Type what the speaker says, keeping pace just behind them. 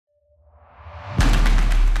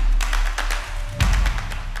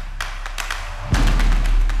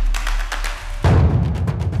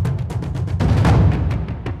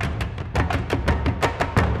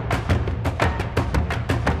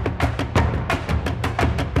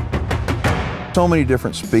So many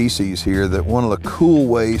different species here that one of the cool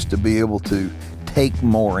ways to be able to take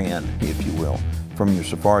more in, if you will, from your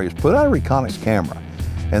safari is put out a reconnect camera.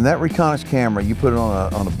 And that reconnect camera, you put it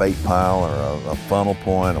on a bait pile or a funnel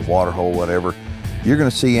point, a water hole, whatever, you're gonna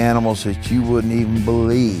see animals that you wouldn't even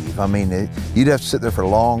believe. I mean, you'd have to sit there for a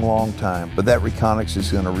long, long time, but that reconnect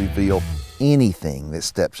is gonna reveal anything that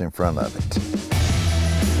steps in front of it.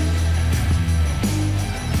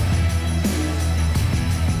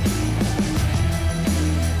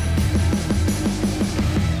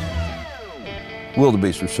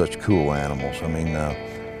 Wildebeests are such cool animals. I mean,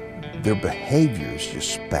 their behavior is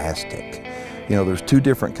just spastic. You know, there's two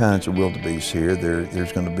different kinds of wildebeests here.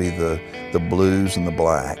 There's going to be the blues and the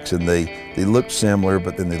blacks, and they look similar,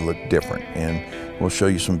 but then they look different. And we'll show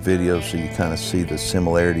you some videos so you kind of see the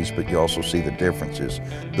similarities, but you also see the differences.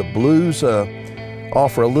 The blues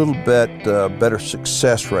offer a little bit better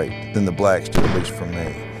success rate than the blacks do, at least for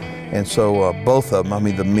me. And so both of them, I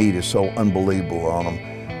mean, the meat is so unbelievable on them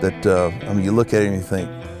that, I mean, you look at it and you think,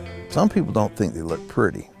 some people don't think they look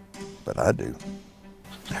pretty, but I do.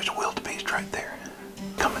 There's a wildebeest right there.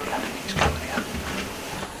 Coming in, he's coming in.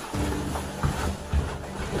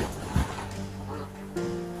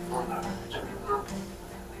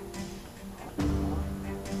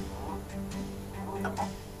 Come on.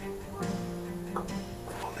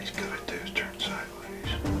 All he's got to do is turn sideways.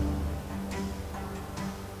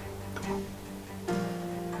 Come on.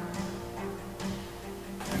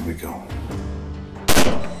 There we go.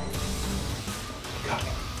 Got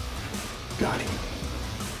him. Got him.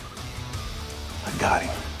 I got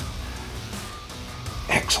him.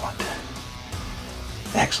 Excellent.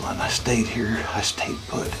 Excellent. I stayed here. I stayed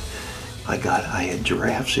put. I had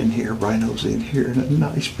giraffes in here, rhinos in here, and a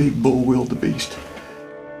nice big bull wildebeest.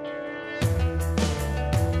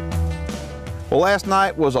 Well, last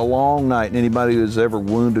night was a long night, and anybody who's ever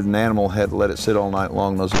wounded an animal had to let it sit all night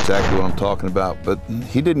long knows exactly what I'm talking about. But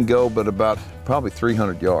he didn't go but about probably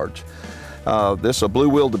 300 yards. This is a blue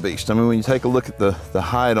wildebeest. I mean, when you take a look at the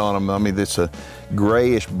hide on him, I mean, it's a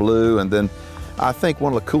grayish blue, and then I think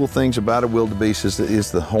one of the cool things about a wildebeest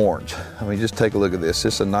is the horns. I mean, just take a look at this.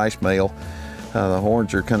 This is a nice male. The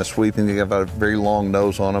horns are kind of sweeping. They got a very long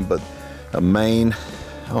nose on them, but a mane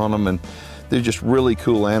on them, and they're just really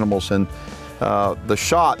cool animals. And the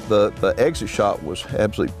shot, the exit shot was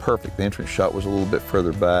absolutely perfect. The entrance shot was a little bit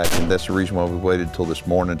further back, and that's the reason why we waited until this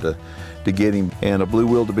morning to get him. And a blue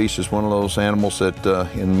wildebeest is one of those animals that,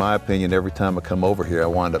 in my opinion, every time I come over here, I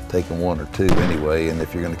wind up taking one or two anyway. And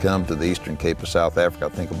if you're going to come to the eastern Cape of South Africa, I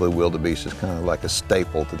think a blue wildebeest is kind of like a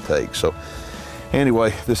staple to take. So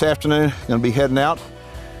anyway, this afternoon, I'm going to be heading out.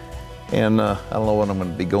 And I don't know what I'm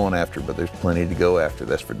going to be going after, but there's plenty to go after,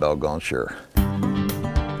 that's for doggone sure.